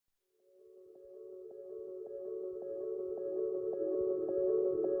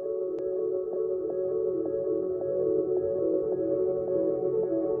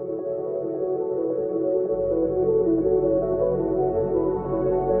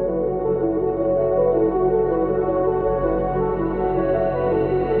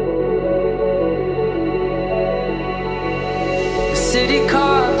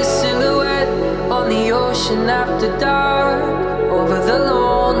after dark, over the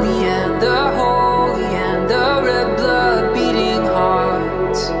lonely and the holy and the red blood beating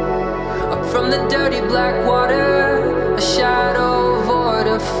hearts. Up from the dirty black water, a shadow void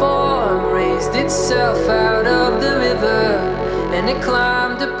of form raised itself out of the river, and it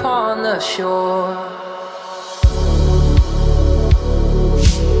climbed upon the shore.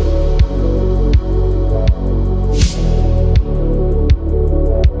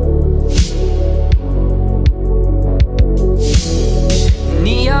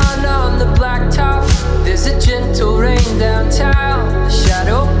 There's a gentle rain downtown, a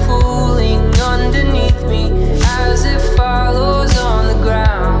shadow pooling underneath me as it follows on the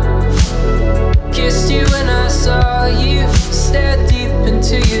ground. Kissed you when I saw you, stared deep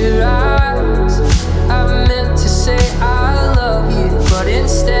into your eyes. I meant to say I love you, but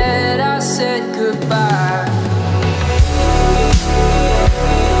instead I said goodbye.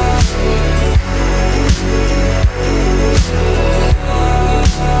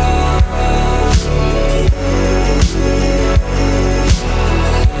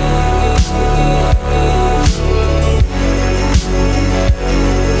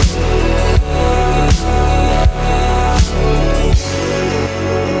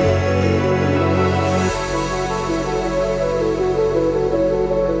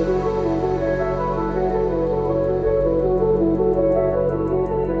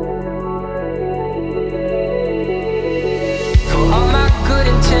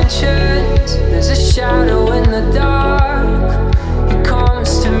 There's a shadow in the dark. It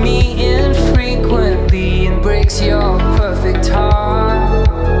comes to me infrequently and breaks your perfect heart.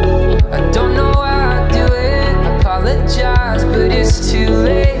 I don't know how I do it, I apologize, but it's too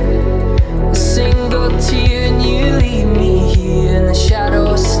late. A single tear and you leave me here, and the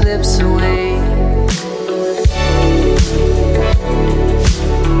shadow slips away.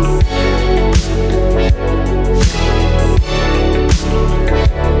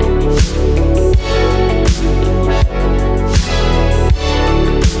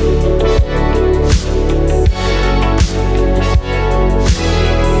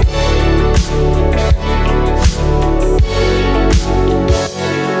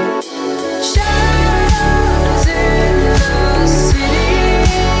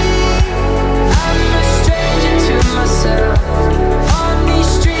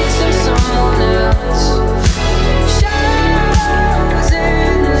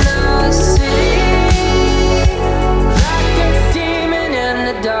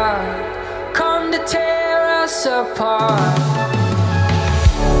 Come to tear us apart.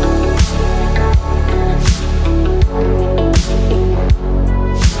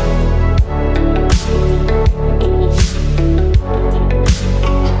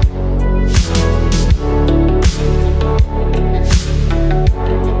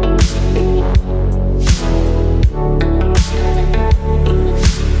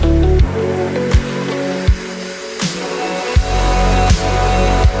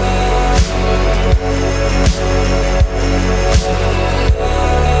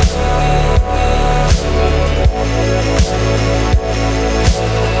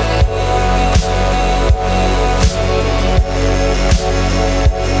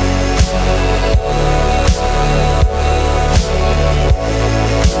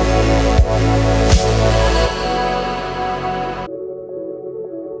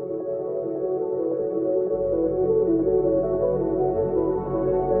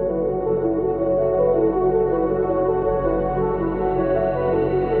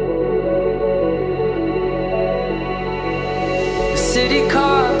 City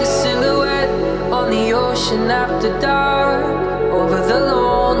carved a silhouette on the ocean after dark, over the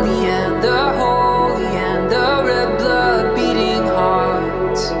lonely and the holy and the red blood beating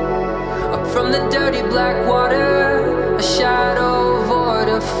hearts. Up from the dirty black water, a shadow void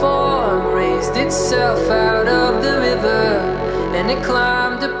of form raised itself out of the river, and it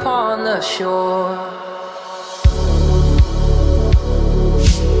climbed upon the shore.